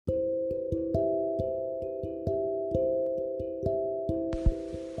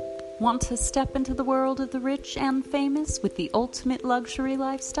Want to step into the world of the rich and famous with the ultimate luxury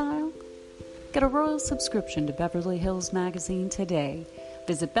lifestyle? Get a royal subscription to Beverly Hills Magazine today.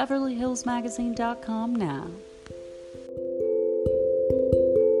 Visit BeverlyHillsMagazine.com now.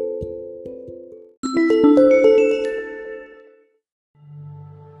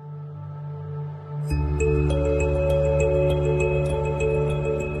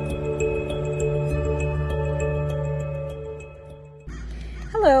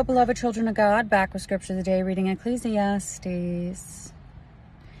 Hello, beloved children of God, back with Scripture of the Day, reading Ecclesiastes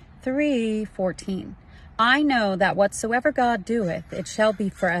 3:14. I know that whatsoever God doeth, it shall be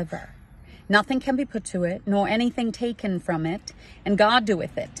forever. Nothing can be put to it, nor anything taken from it, and God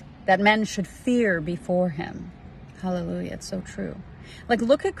doeth it, that men should fear before him. Hallelujah, it's so true. Like,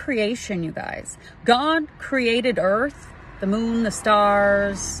 look at creation, you guys. God created earth, the moon, the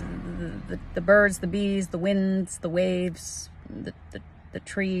stars, the birds, the bees, the winds, the waves, the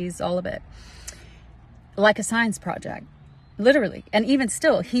trees, all of it, like a science project, literally. And even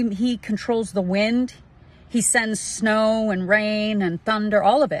still, he controls the wind. He sends snow and rain and thunder,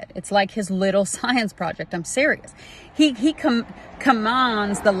 all of it. It's like his little science project. I'm serious. He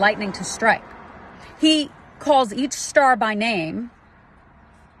commands the lightning to strike. He calls each star by name.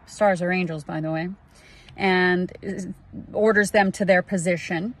 Stars are angels, by the way, and orders them to their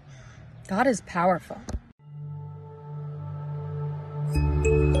position. God is powerful.